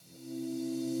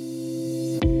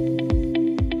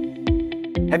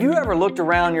Have you ever looked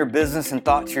around your business and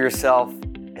thought to yourself,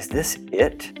 is this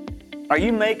it? Are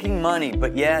you making money,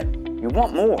 but yet you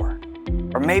want more?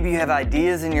 Or maybe you have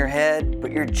ideas in your head, but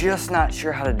you're just not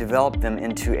sure how to develop them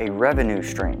into a revenue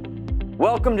stream.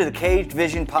 Welcome to the Caged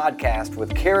Vision Podcast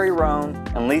with Carrie Roan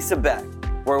and Lisa Beck,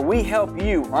 where we help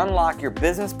you unlock your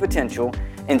business potential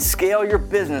and scale your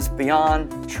business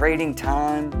beyond trading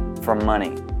time for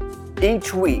money.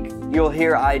 Each week, you'll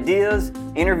hear ideas,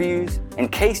 interviews,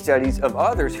 and case studies of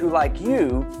others who, like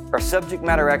you, are subject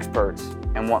matter experts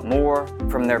and want more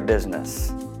from their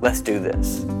business. Let's do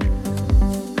this.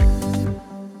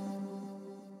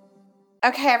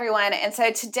 Okay, everyone. And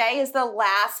so today is the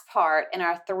last part in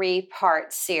our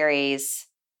 3-part series.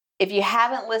 If you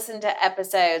haven't listened to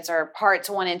episodes or parts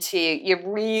 1 and 2, you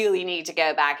really need to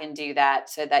go back and do that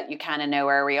so that you kind of know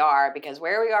where we are. Because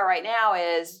where we are right now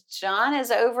is John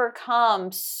has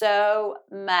overcome so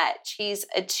much. He's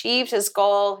achieved his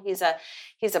goal. He's a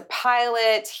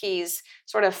pilot. He's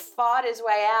sort of fought his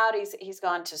way out. He's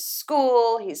gone to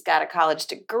school. He's got a college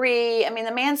degree. I mean,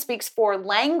 the man speaks 4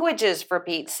 languages, for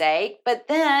Pete's sake. But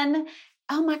then,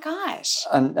 oh my gosh.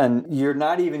 And you're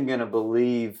not even going to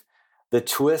believe the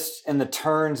twists and the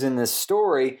turns in this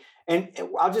story. And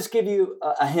I'll just give you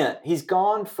a hint. He's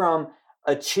gone from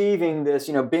achieving this,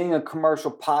 being a commercial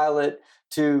pilot,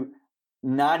 to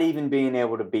not even being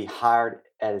able to be hired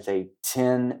as a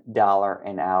 $10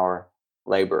 an hour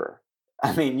laborer.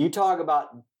 I mean, you talk about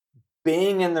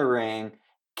being in the ring,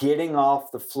 getting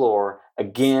off the floor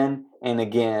again and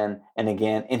again and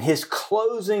again. And his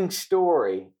closing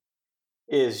story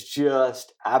is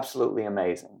just absolutely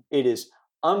amazing. It is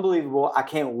unbelievable. I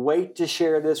can't wait to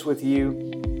share this with you.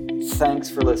 Thanks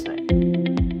for listening.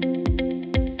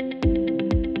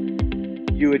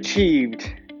 You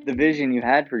achieved the vision you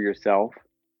had for yourself.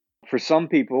 For some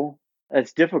people,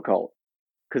 that's difficult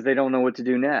because they don't know what to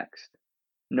do next.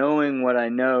 Knowing what I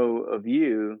know of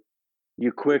you,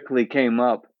 you quickly came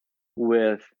up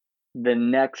with the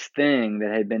next thing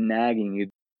that had been nagging you,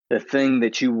 the thing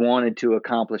that you wanted to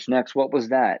accomplish next. What was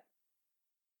that?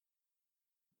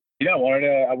 I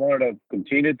wanted to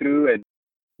continue through and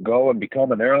go and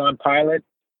become an airline pilot,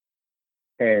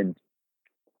 and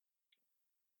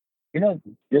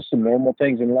just some normal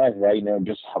things in life, right?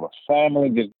 Just have a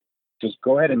family, just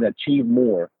go ahead and achieve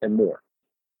more and more.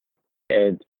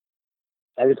 And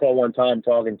I recall one time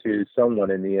talking to someone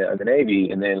in the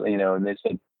Navy, and they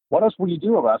said, "What else will you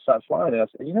do if I start flying?" And I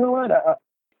said, "You know what?"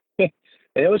 And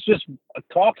it was just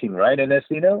talking, right? And I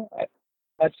said,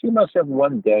 I see myself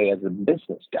one day as a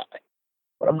business guy,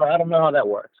 but I don't know how that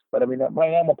works. But I mean, right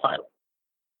now I'm a pilot.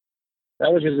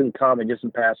 That was just in common, just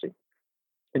in passing.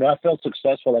 I felt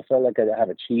successful. I felt like I have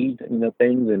achieved,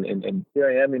 things, and here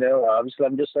I am. Obviously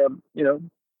I'm just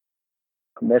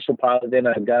commercial pilot. Then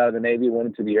I got out of the Navy, went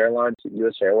into the airlines,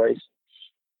 U.S. Airways,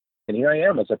 and here I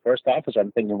am as a first officer.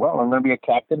 I'm thinking, well, I'm going to be a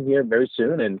captain here very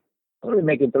soon, and I'm going to be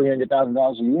making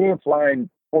 $300,000 a year, flying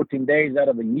 14 days out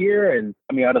of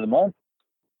the month.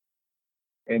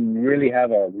 And really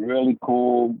have a really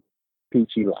cool,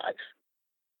 peachy life.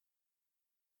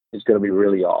 It's going to be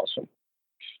really awesome.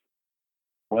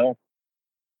 Well,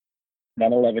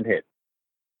 9/11 hit.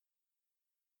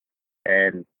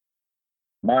 And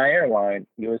my airline,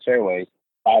 U.S. Airways,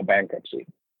 filed bankruptcy.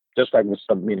 Just like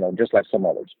some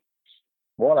others.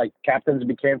 More like captains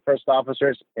became first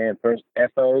officers and first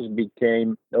FOs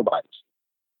became nobodies.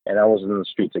 And I was in the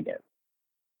streets again.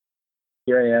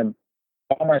 Here I am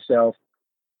by myself,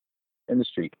 in the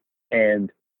street,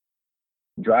 and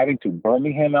driving to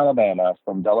Birmingham, Alabama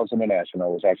from Dulles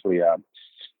International. Was actually I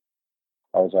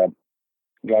was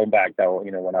going back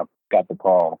when I got the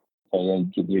call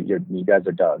saying you guys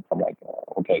are done. I'm like,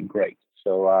 okay, great.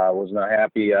 So I was not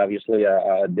happy. Obviously,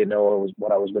 I didn't know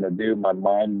what I was going to do. My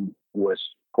mind was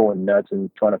going nuts and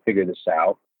trying to figure this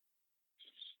out.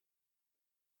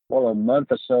 Well, a month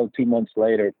or so, 2 months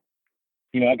later,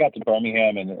 I got to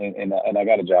Birmingham and I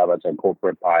got a job as a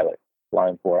corporate pilot,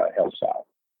 flying for Health South.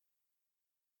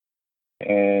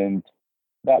 And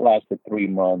that lasted 3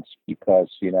 months because,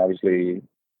 obviously,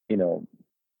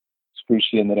 Scrooge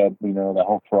ended up, the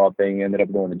whole fraud thing ended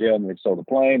up going to jail, and they sold the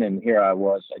plane. And here I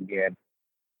was again,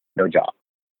 no job.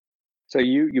 So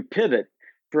you pivot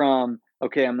from,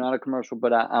 okay, I'm not a commercial,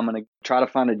 but I'm going to try to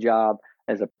find a job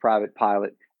as a private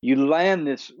pilot. You land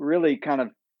this really kind of,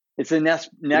 it's a next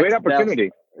great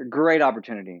opportunity. Great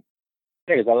opportunity.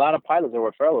 Yeah, there's a lot of pilots that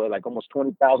were furloughed, like almost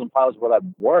 20,000 pilots without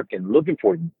work and looking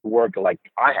for work like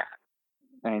I had.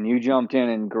 And you jumped in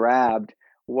and grabbed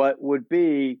what would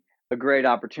be a great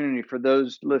opportunity. For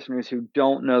those listeners who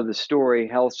don't know the story,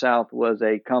 Health South was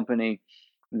a company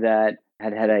that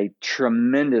had a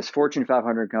tremendous Fortune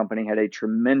 500 company, had a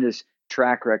tremendous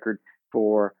track record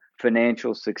for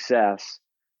financial success,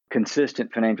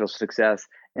 consistent financial success,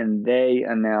 and they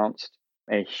announced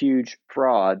a huge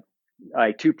fraud,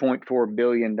 a $2.4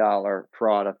 billion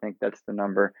fraud. I think that's the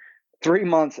number, 3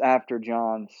 months after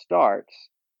John starts.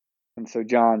 And so,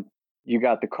 John, you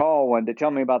got the call one day.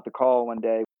 Tell me about the call one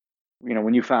day,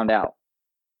 when you found out.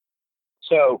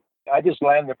 So I just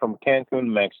landed from Cancun,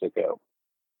 Mexico,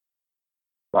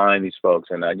 flying these folks,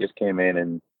 and I just came in,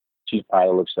 and chief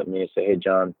pilot looks at me and said, "Hey,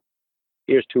 John,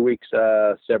 here's 2 weeks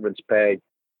severance pay.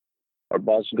 Our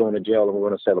boss is going to jail, and we're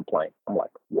going to sell a plane." I'm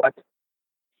like, "What?"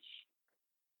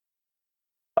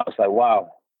 I was like,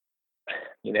 "Wow,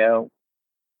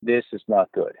 this is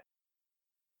not good."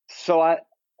 So I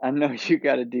know you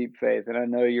got a deep faith, and I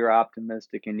know you're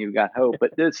optimistic and you got hope,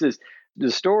 but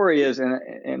the story is,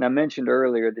 and I mentioned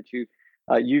earlier that you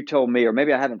told me, or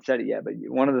maybe I haven't said it yet, but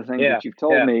one of the things that you've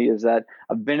told me is that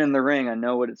I've been in the ring. I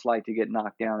know what it's like to get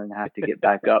knocked down and have to get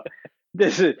back up.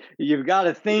 You've got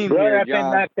a theme here, I've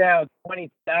John. been knocked down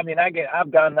 20. I mean,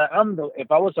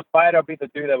 if I was a fighter, I'd be the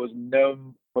dude that was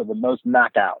known for the most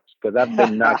knockouts, because I've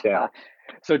been knocked out.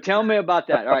 So tell me about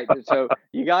that. All right. So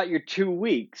you got your 2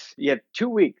 weeks. You have 2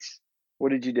 weeks. What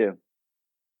did you do?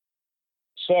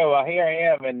 So here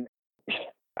I am, and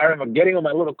I remember getting on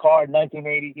my little car,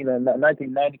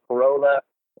 1990 Corolla.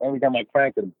 Every time I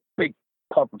cranked, a big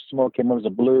puff of smoke came. It was a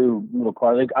blue little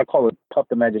car. I call it Puff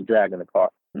the Magic Dragon, the car.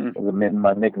 It was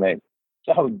my nickname.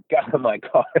 So I got in my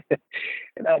car,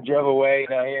 and I drove away,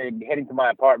 heading to my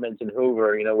apartments in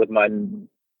Hoover, with my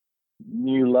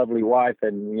new lovely wife,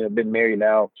 and been married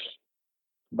now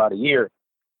about a year.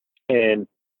 And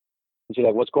she's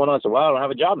like, "What's going on?" I said, "Well, I don't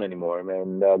have a job anymore,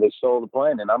 man. They sold the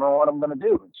plane, and I don't know what I'm going to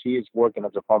do." She is working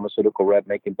as a pharmaceutical rep,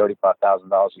 making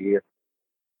 $35,000 a year.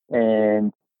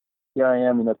 And here I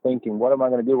am, thinking, what am I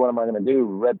going to do? What am I going to do?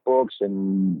 Read books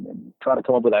and try to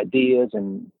come up with ideas.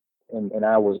 And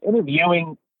I was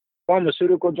interviewing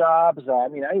pharmaceutical jobs. I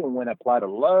even went and applied to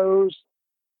Lowe's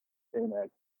and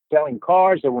selling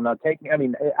cars that were not taking.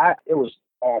 It was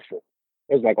awful.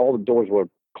 It was like all the doors were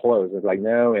closed. It was like,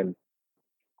 no, and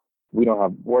we don't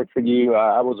have work for you.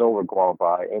 I was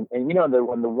overqualified. And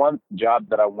when the one job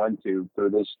that I went to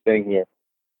through this thing here,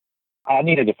 I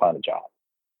needed to find a job.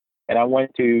 And I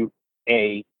went to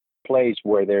a place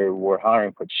where they were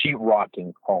hiring for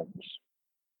sheetrocking homes.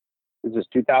 This is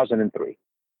 2003.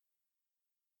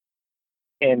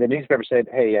 And the newspaper said,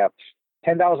 "Hey,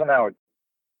 $10 an hour,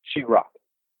 sheetrock."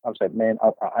 I was like, "Man,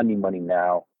 I need money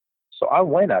now." So I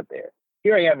went out there.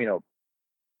 Here I am,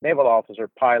 naval officer,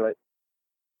 pilot,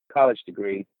 college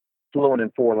degree, fluent in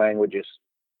 4 languages.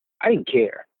 I didn't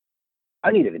care.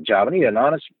 I needed a job. I needed an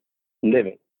honest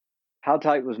living. How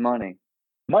tight was money?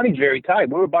 Money's very tight.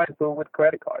 We were buying food with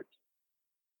credit cards.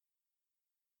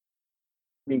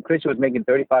 Chrissy was making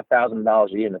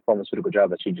 $35,000 a year in the pharmaceutical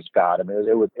job that she just got. It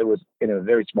was in a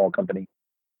very small company.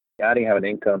 I didn't have an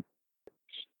income.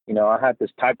 I had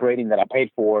this type rating that I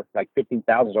paid for, like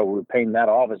 $15,000. So we were paying that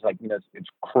off. It's like, it's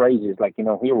crazy. It's like,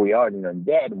 here we are,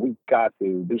 Dad, we got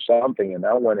to do something. And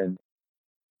I went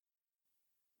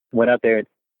out there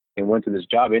and went to this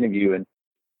job interview.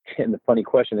 And the funny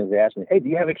question is, they asked me, "Hey, do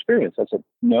you have experience?" I said,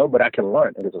 "No, but I can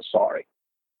learn." And they said, "Sorry,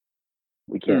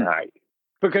 we can't hire you."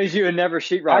 Because you had never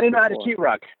sheetrocked. I didn't know how to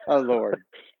sheetrock. Oh, Lord.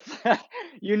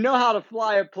 You know how to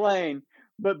fly a plane,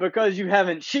 but because you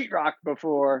haven't sheetrocked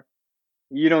before,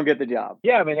 you don't get the job.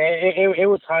 Yeah, it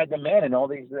was high demand, and all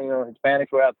these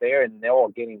Hispanics were out there, and they're all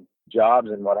getting jobs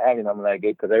and what have you. And I'm like,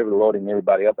 because they were loading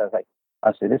everybody up. I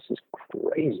said, this is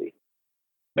crazy.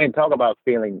 Man, talk about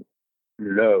feeling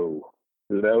low.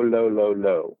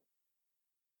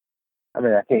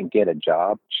 I can't get a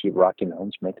job sheetrocking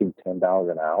homes, making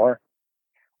 $10 an hour.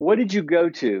 What did you go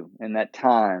to in that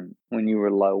time when you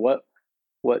were low?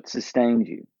 What sustained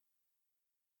you?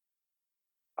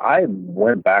 I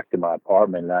went back to my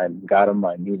apartment and I got on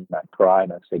my knees and I cried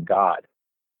and I said, "God."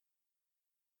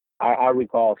 I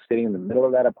recall sitting in the middle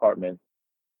of that apartment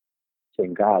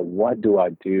saying, "God, what do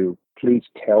I do? Please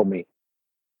tell me.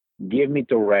 Give me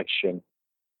direction."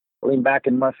 I went back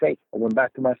to my faith.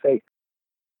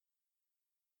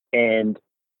 And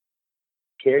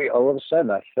Carrie, all of a sudden,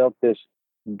 I felt this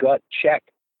gut check.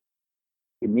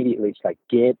 Immediately, it's like,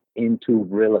 get into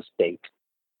real estate.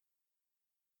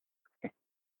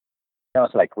 Now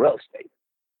it's like, real estate?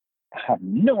 I have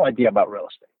no idea about real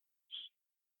estate.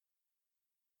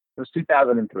 It was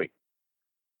 2003.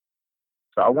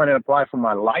 So I went and applied for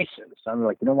my license. I'm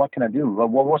like, what can I do? Well,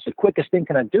 what's the quickest thing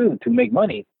can I do to make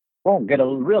money? Well, get a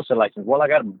real estate license. Well, I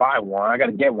got to buy one. I got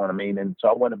to get one. And so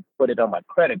I went and put it on my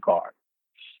credit card.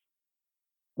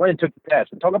 Went and took the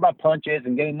test. And talk about punches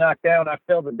and getting knocked down. I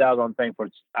failed the doggone thing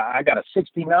I got a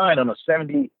 69 on a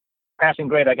 70 passing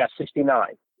grade. I got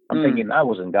 69. I'm thinking I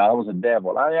wasn't God. I was a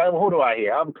devil. Who do I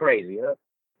hear? I'm crazy. Huh?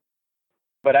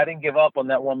 But I didn't give up on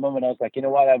that one moment. I was like, you know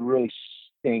what? That really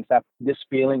stinks. This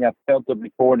feeling, I felt it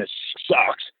before, and it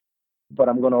sucks. But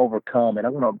I'm going to overcome, and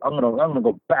I'm going to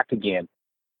go back again.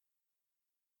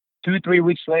 2-3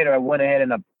 weeks later, I went ahead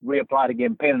and I reapplied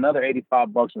again, paid another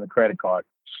 $85 on the credit card.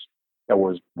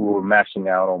 We were maxing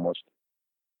out almost,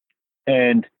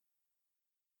 and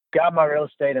got my real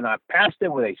estate, and I passed it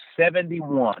with a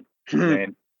 71.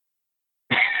 And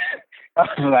I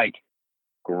was like,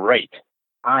 great,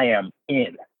 I am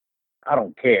in. I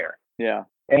don't care. Yeah.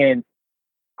 And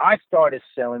I started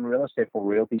selling real estate for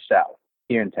Realty South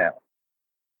here in town,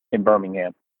 in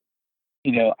Birmingham.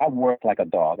 You know, I work like a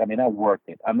dog. I mean, I worked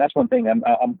it. That's one thing.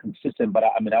 I'm consistent, but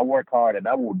I work hard, and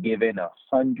I will give in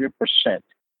 100%.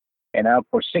 And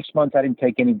for 6 months, I didn't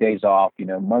take any days off. You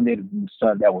know, Monday to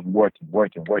Sunday, I was working.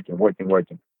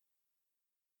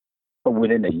 But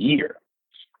within a year,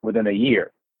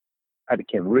 I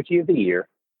became Rookie of the Year,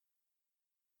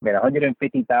 made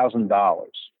 $150,000.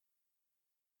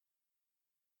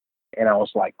 And I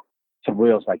was like, to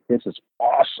real, it's like, this is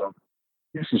awesome.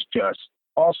 This is just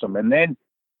awesome. And then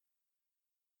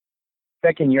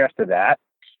second year after that,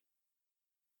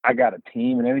 I got a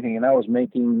team and everything, and I was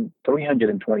making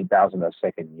 $320,000 that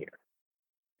second year.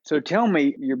 So tell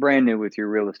me, you're brand new with your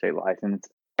real estate license.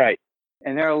 Right.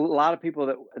 And there are a lot of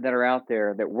people that are out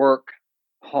there that work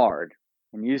hard.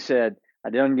 And you said, I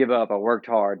didn't give up, I worked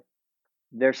hard.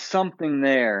 There's something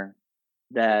there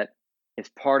that is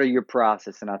part of your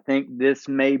process. And I think this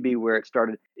may be where it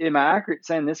started. Am I accurate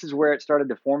saying this is where it started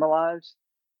to formalize?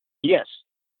 Yes.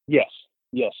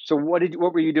 So what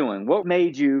were you doing? What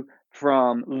made you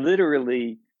from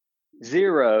literally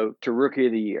 0 to Rookie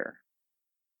of the Year?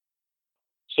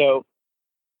 So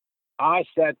I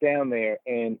sat down there,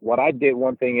 and what I did,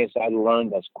 one thing is I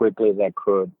learned as quickly as I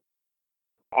could.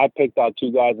 I picked out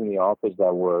 2 guys in the office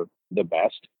that were the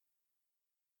best.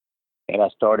 And I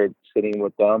started sitting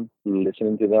with them,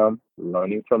 listening to them,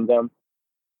 learning from them,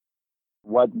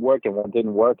 what worked and what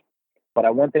didn't work.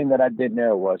 But one thing that I did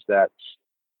know was that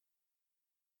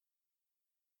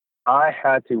I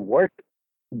had to work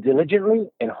diligently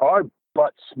and hard,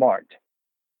 but smart,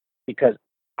 because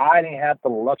I didn't have the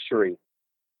luxury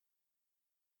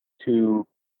to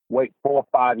wait 4 or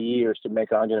 5 years to make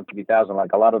 $150,000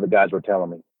 like a lot of the guys were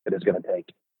telling me that it's going to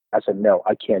take. I said, no,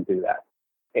 I can't do that.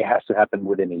 It has to happen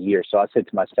within a year. So I said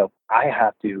to myself, I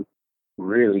have to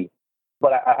really,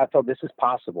 but I felt this is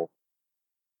possible.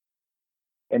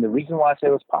 And the reason why I say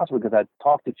it was possible, because I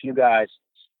talked to 2 guys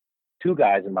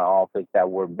in my office that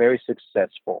were very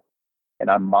successful. And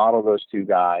I modeled those 2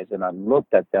 guys, and I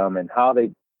looked at them and how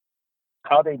they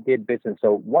did business.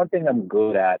 So one thing I'm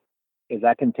good at is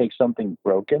I can take something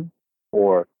broken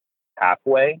or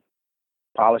halfway,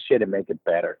 polish it, and make it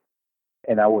better.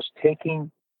 And I was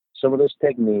taking some of those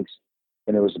techniques,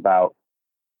 and it was about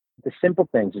the simple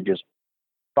things of just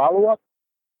follow up,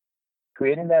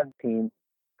 creating that team,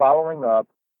 following up,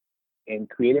 and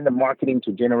creating the marketing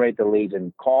to generate the leads,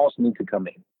 and calls need to come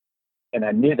in. And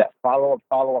I knew that follow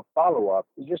up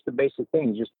is just the basic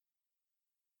thing. Just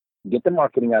get the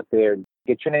marketing out there,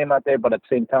 get your name out there, but at the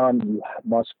same time, you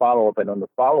must follow up. And on the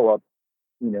follow up,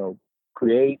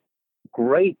 create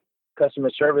great customer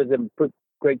service and put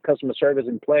great customer service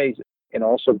in place. And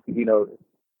also,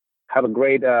 have a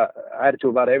great attitude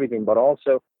about everything, but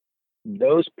also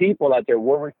those people out there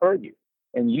will refer you,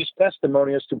 and use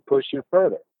testimonials to push you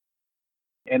further.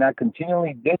 And I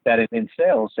continually did that in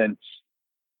sales. And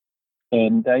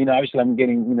obviously I'm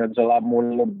getting, there's a lot more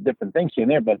little different things in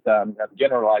there, but I'm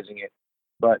generalizing it.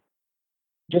 But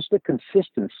just the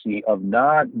consistency of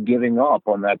not giving up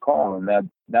on that call and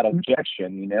that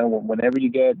objection, whenever you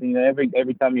get,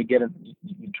 every time you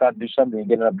try to do something, you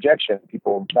get an objection,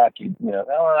 people back you,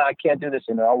 oh, I can't do this.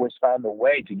 And I always find a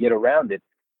way to get around it.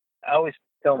 I always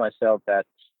tell myself that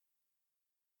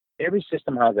every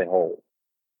system has a hole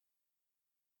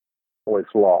or a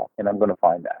flaw, and I'm going to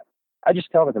find that. I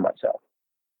just tell it to myself.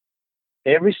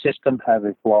 Every system has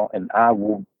a flaw, and I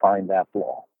will find that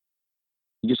flaw.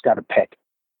 You just got to peck.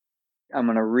 I'm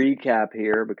going to recap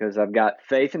here because I've got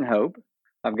faith and hope.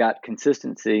 I've got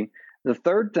consistency. The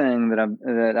third thing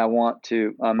that I want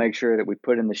to make sure that we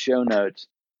put in the show notes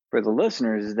for the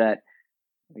listeners is that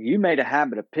you made a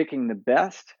habit of picking the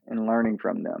best and learning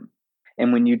from them.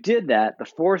 And when you did that, the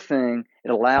fourth thing,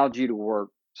 it allowed you to work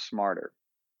smarter.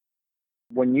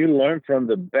 When you learn from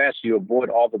the best, you avoid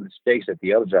all the mistakes that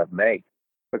the others have made.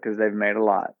 Because they've made a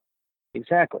lot.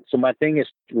 Exactly. So my thing is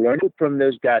learning from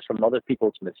those guys, from other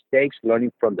people's mistakes,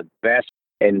 learning from the best,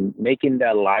 and making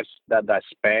that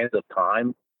span of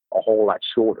time a whole lot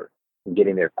shorter and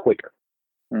getting there quicker.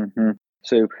 Mm-hmm.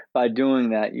 So by doing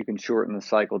that, you can shorten the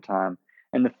cycle time.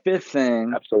 And the fifth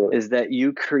thing Absolutely. is that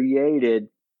you created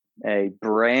a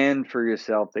brand for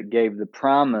yourself that gave the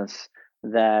promise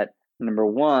that, number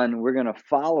one, we're going to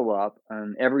follow up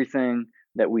on everything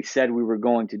that we said we were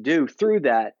going to do. Through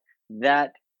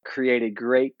that created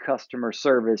great customer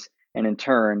service, and in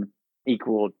turn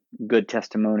equaled good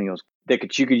testimonials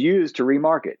that you could use to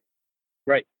remarket.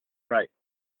 Right.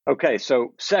 Okay,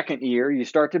 so second year, you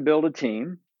start to build a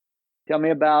team. Tell me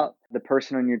about the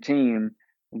person on your team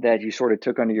that you sort of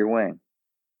took under your wing.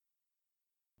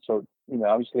 So,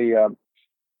 obviously,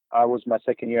 I was my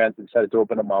second year. I decided to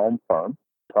open up my own firm,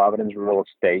 Providence Real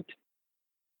Estate,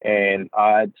 and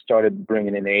I started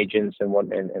bringing in agents and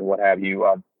what have you.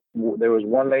 There was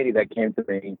one lady that came to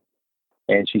me,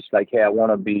 and she's like, "Hey, I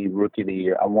want to be Rookie of the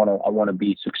Year. I want to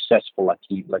be successful like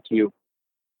you."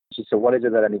 She said, "What is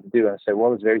it that I need to do?" And I said,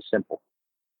 "Well, it's very simple.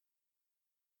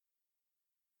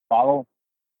 Follow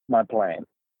my plan.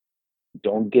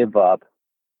 Don't give up,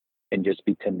 and just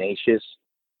be tenacious,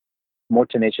 more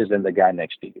tenacious than the guy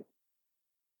next to you."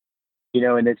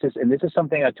 And this is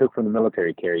something I took from the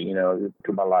military, Kerry,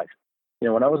 through my life.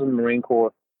 When I was in the Marine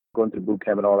Corps, going through boot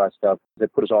camp and all that stuff, they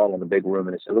put us all in a big room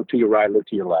and they said, look to your right, look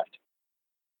to your left.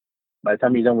 By the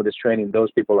time you're done with this training, those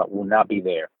people will not be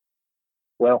there.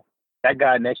 Well, that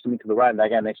guy next to me to the right and that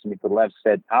guy next to me to the left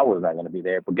said I was not going to be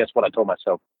there. But guess what? I told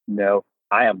myself, no,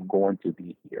 I am going to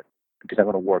be here because I'm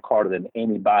going to work harder than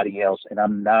anybody else, and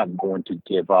I'm not going to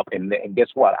give up. And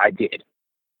guess what? I did.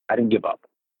 I didn't give up.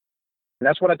 And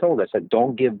that's what I told her. I said,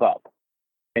 don't give up.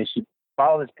 And she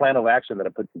followed this plan of action that I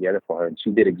put together for her. And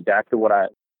she did exactly what I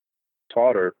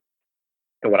taught her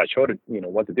and what I showed her,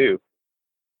 what to do.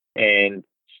 And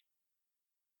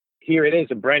here it is,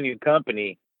 a brand new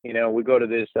company. We go to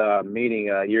this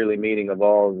yearly meeting of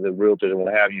all the realtors and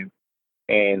what have you.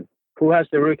 And who has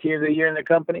the Rookie of the Year in the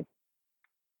company?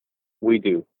 We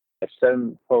do. A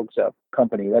 7 folks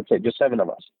company. That's it. Just 7 of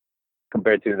us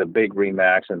compared to the big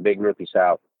RE/MAX and big Rookie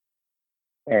South.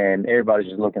 And everybody's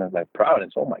just looking at like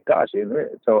Providence. Oh my gosh.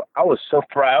 So I was so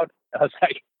proud. I was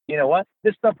like, you know what?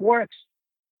 This stuff works.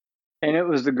 And it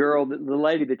was the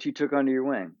lady that you took under your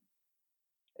wing.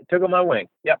 I took on my wing.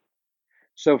 Yep.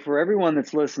 So for everyone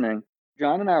that's listening,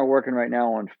 John and I are working right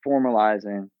now on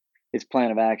formalizing his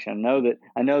plan of action.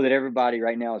 I know that everybody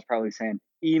right now is probably saying,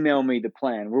 email me the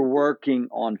plan. We're working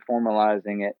on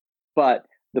formalizing it. But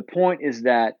the point is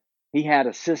that he had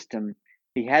a system.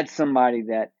 He had somebody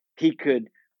that he could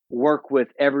work with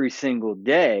every single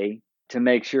day to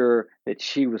make sure that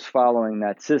she was following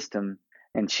that system,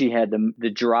 and she had the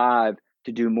drive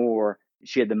to do more.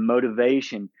 She had the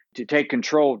motivation to take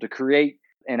control, to create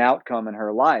an outcome in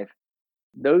her life.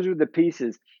 Those are the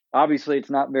pieces. Obviously, it's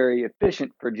not very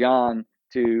efficient for John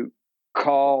to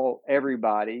call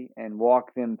everybody and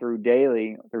walk them through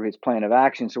daily through his plan of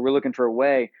action. So we're looking for a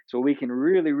way so we can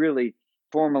really, really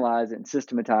formalize it and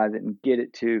systematize it and get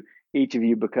it to each of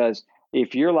you, because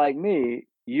if you're like me,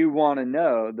 you want to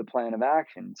know the plan of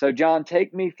action. So John,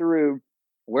 take me through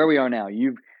where we are now.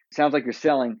 Sounds like you're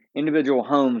selling individual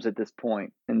homes at this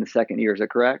point in the second year. Is that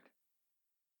correct?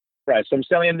 Right. So I'm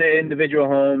selling the individual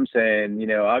homes, and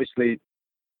obviously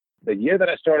the year that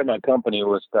I started my company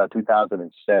was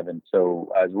 2007.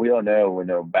 So as we all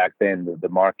know, back then the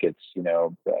markets,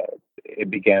 it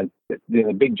began,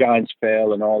 the big giants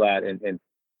fell and all that,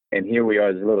 and here we are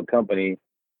as a little company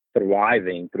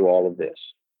thriving through all of this.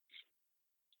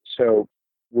 So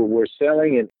we're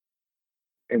selling it,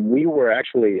 and we were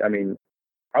actually,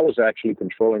 I was actually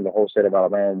controlling the whole state of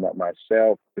Alabama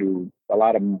myself through a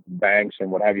lot of banks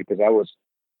and what have you, because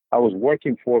I was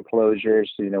working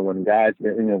foreclosures, when guys,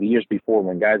 the years before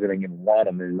when guys didn't even want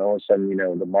them, and all of a sudden,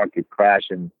 the market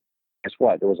crashed, and guess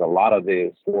what? There was a lot of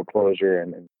the foreclosure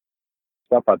and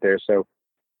stuff out there. So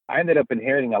I ended up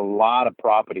inheriting a lot of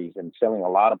properties and selling a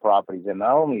lot of properties. And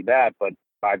not only that, but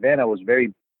by then I was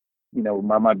very,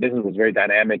 my business was very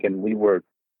dynamic, and we were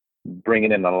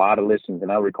bringing in a lot of listings.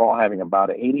 And I recall having about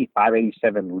 85,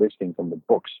 87 listings on the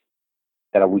books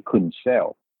that we couldn't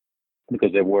sell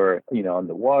because they were,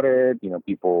 underwater,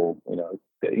 people,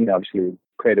 obviously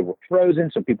credit were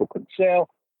frozen, so people couldn't sell.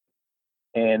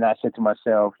 And I said to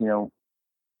myself,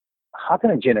 how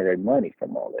can I generate money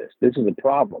from all this? This is a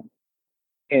problem.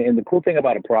 And the cool thing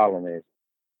about a problem is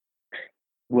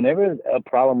whenever a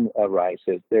problem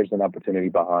arises, there's an opportunity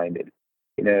behind it.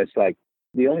 It's like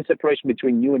the only separation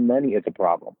between you and money is a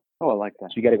problem. Oh, I like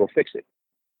that. So you got to go fix it.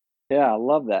 Yeah, I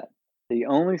love that. The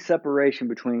only separation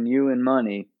between you and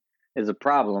money is a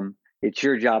problem. It's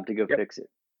your job to go fix it.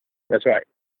 That's right.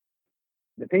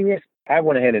 The thing is, I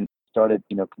went ahead and started,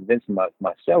 convincing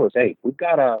my sellers, hey, we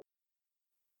gotta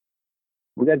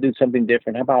do something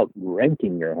different. How about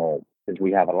renting your home? Because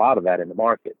we have a lot of that in the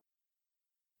market.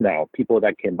 Now, people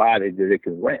that can buy, they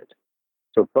can rent.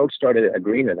 So folks started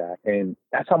agreeing to that. And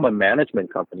that's how my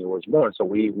management company was born. So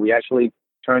we actually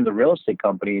turned the real estate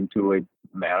company into a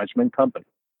management company.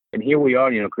 And here we are,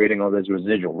 creating all this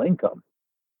residual income.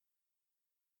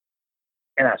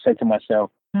 And I said to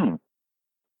myself,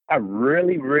 I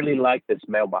really, really like this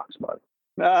mailbox money.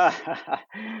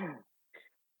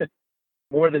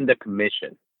 More than the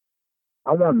commission.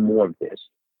 I want more of this.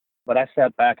 But I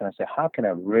sat back and I said, how can I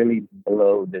really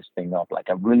blow this thing up? Like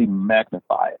I really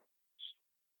magnify it.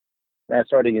 And I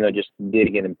started, just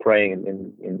digging in and praying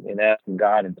and asking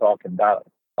God and talking about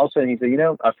it. All of a sudden he said,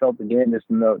 I felt again this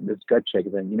gut check.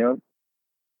 Then,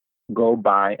 go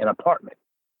buy an apartment.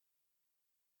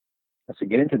 I said,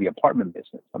 get into the apartment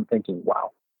business. I'm thinking,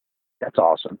 wow, that's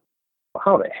awesome. Well,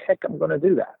 how the heck am I going to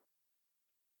do that?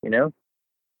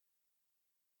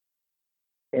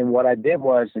 And what I did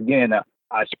was, again,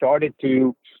 I started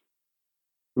to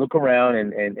look around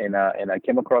and I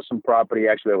came across some property.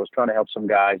 Actually, I was trying to help some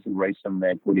guys raise some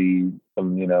equity,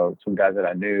 some guys that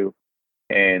I knew.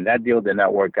 And that deal did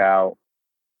not work out.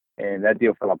 And that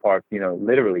deal fell apart,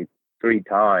 literally 3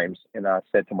 times. And I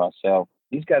said to myself,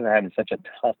 these guys are having such a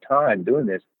tough time doing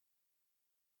this.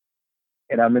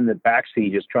 And I'm in the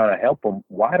backseat just trying to help them.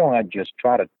 Why don't I just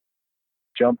try to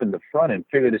jump in the front and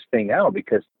figure this thing out?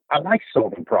 Because I like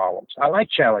solving problems. I like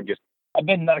challenges. I've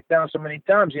been knocked down so many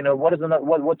times.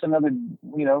 What's another,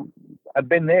 I've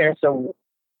been there. So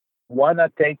why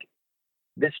not take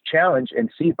this challenge and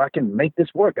see if I can make this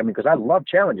work? I mean, because I love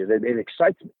challenges. It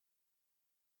excites me.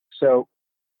 So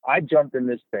I jumped in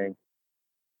this thing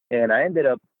and I ended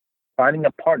up finding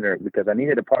a partner because I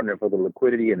needed a partner for the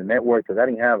liquidity and the network because I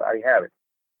didn't have it.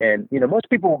 And, most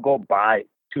people will go buy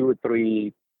 2 or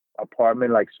 3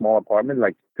 apartment, like small apartment,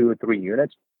 like 2 or 3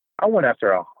 units. I went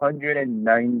after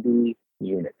 190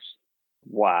 units.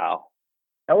 Wow.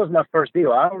 That was my first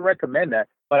deal. I don't recommend that.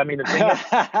 But I mean, the thing is,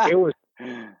 it was,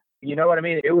 you know what I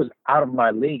mean? It was out of my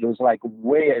league. It was like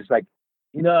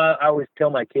I always tell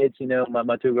my kids,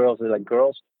 my 2 girls, they're like,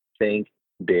 girls, think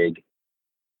big.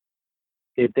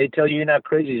 If they tell you you're not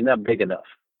crazy, you're not big enough.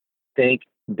 Think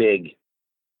big.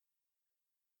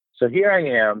 So here I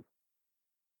am.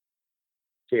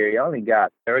 Terry, I only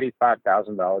got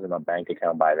 $35,000 in my bank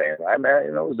account by then. I mean,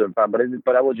 it was fun,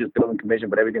 but I was just building commission,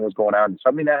 but everything was going on. So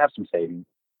I mean, I have some savings,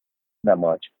 not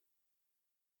much.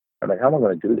 I'm like, how am I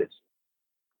going to do this?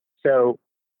 So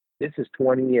this is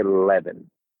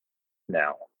 2011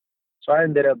 now. So I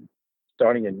ended up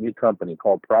starting a new company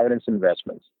called Providence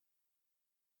Investments.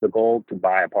 The goal to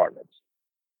buy apartments.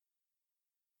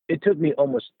 It took me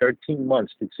almost 13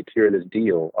 months to secure this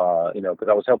deal, because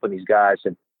I was helping these guys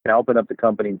and I opened up the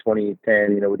company in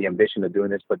 2010, with the ambition of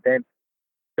doing this. But then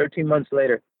 13 months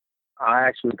later, I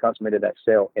actually consummated that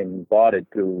sale and bought it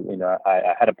through,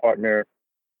 I had a partner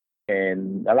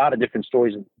and a lot of different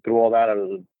stories through all that. It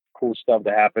was cool stuff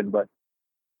that happened. But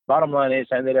bottom line is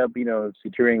I ended up,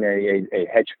 securing a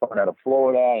hedge fund out of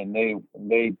Florida and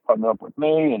they partnered up with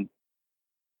me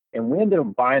and we ended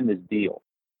up buying this deal,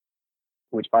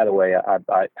 which, by the way, I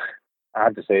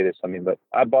have to say this. I mean, but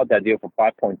I bought that deal for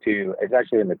 5.2. It's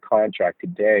actually in the contract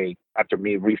today after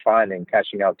me refining,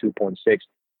 cashing out 2.6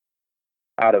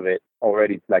 out of it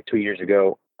already like 2 years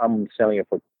ago. I'm selling it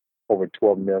for over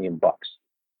 $12 million.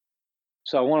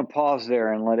 So I want to pause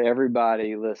there and let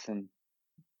everybody listen.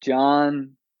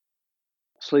 John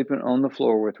sleeping on the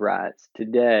floor with rats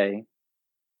today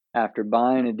after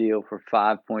buying a deal for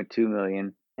 5.2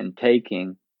 million and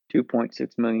taking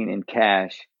 2.6 million in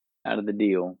cash out of the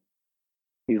deal.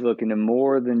 He's looking to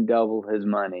more than double his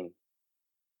money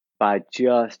by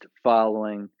just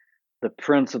following the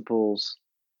principles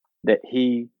that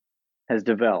he has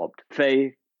developed: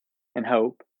 faith and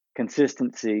hope,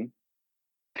 consistency,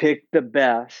 pick the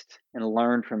best and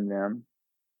learn from them,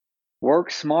 work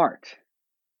smart.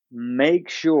 Make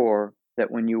sure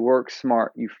that when you work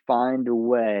smart, you find a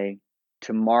way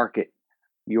to market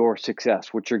your success,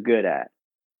 what you're good at.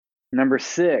 Number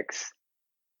 6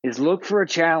 is look for a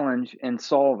challenge and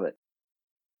solve it.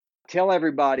 Tell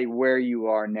everybody where you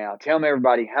are now. Tell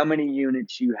everybody how many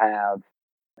units you have.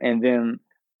 And then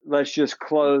let's just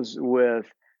close with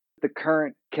the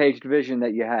current caged vision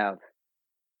that you have.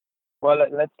 Well,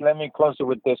 let me close it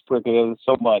with this quickly. There's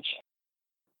so much.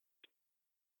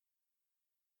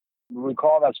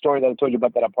 recall that story that I told you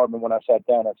about that apartment when I sat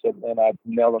down. I said, and I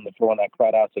knelt on the floor and I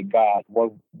cried out, I said, God,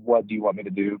 what do you want me to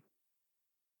do?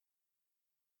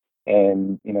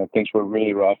 And, things were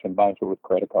really rough and buying food with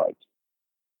credit cards.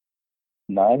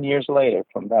 9 years later,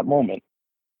 from that moment,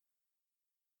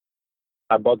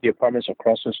 I bought the apartments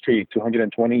across the street,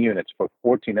 220 units for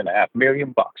 $14.5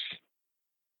 million.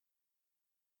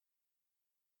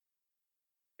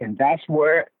 And that's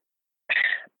where,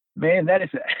 man, that is,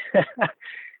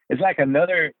 it's like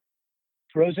another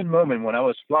frozen moment when I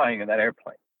was flying in that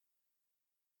airplane.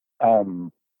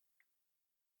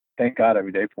 Thank God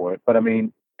every day for it. But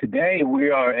today we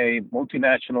are a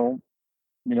multinational,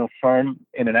 firm,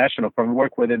 international firm. We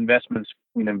work with investors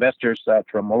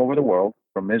from all over the world,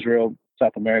 from Israel,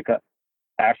 South America,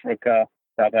 Africa,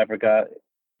 South Africa,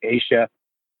 Asia,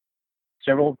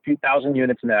 few thousand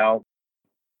units now.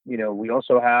 We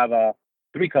also have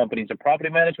 3 companies, a property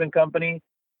management company,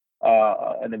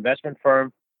 an investment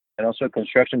firm, and also a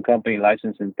construction company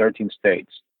licensed in 13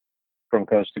 states from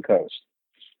coast to coast,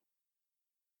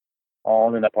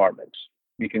 all in apartments.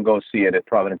 You can go see it at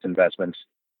Providence Investments,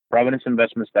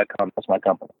 providenceinvestments.com. That's my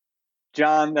company.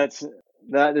 John,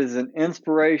 that is an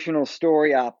inspirational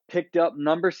story. I picked up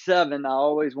number 7. I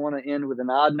always want to end with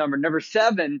an odd number. Number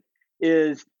 7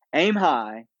 is aim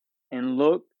high and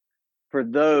look for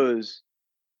those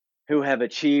who have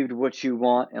achieved what you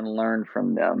want and learn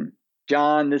from them.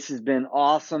 John, this has been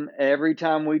awesome. Every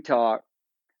time we talk,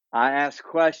 I ask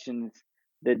questions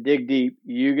that dig deep.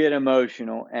 You get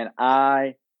emotional, and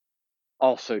I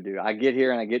also do. I get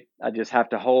here and I just have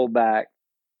to hold back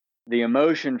the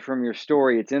emotion from your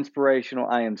story. It's inspirational.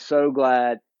 I am so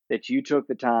glad that you took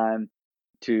the time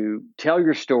to tell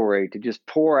your story, to just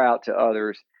pour out to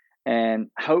others.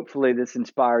 And hopefully this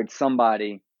inspired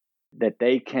somebody that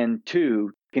they can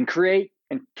create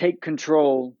and take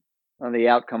control of the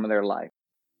outcome of their life.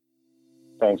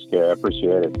 Thanks, Gary. I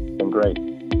appreciate it. It's been great.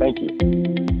 Thank you.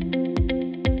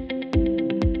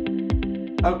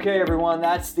 Okay, everyone,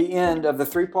 that's the end of the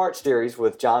 3-part series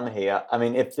with John Mejia.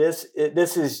 If this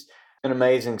is an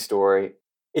amazing story,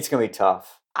 it's going to be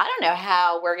tough. I don't know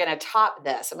how we're going to top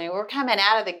this. We're coming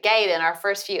out of the gate in our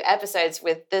first few episodes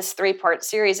with this 3-part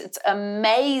series. It's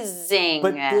amazing.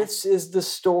 But this is the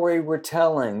story we're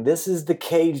telling. This is the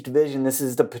caged vision. This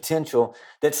is the potential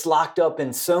that's locked up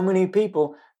in so many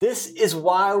people. This is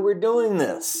why we're doing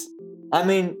this.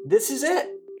 This is it.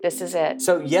 This is it.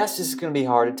 So yes, this is going to be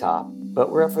hard to top,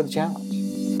 but we're up for the challenge.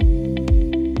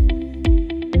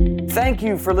 Thank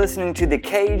you for listening to the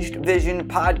Caged Vision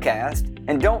podcast.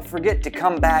 And don't forget to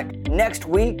come back next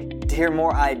week to hear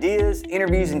more ideas,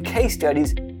 interviews, and case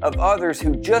studies of others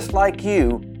who, just like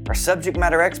you, are subject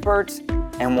matter experts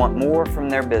and want more from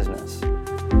their business.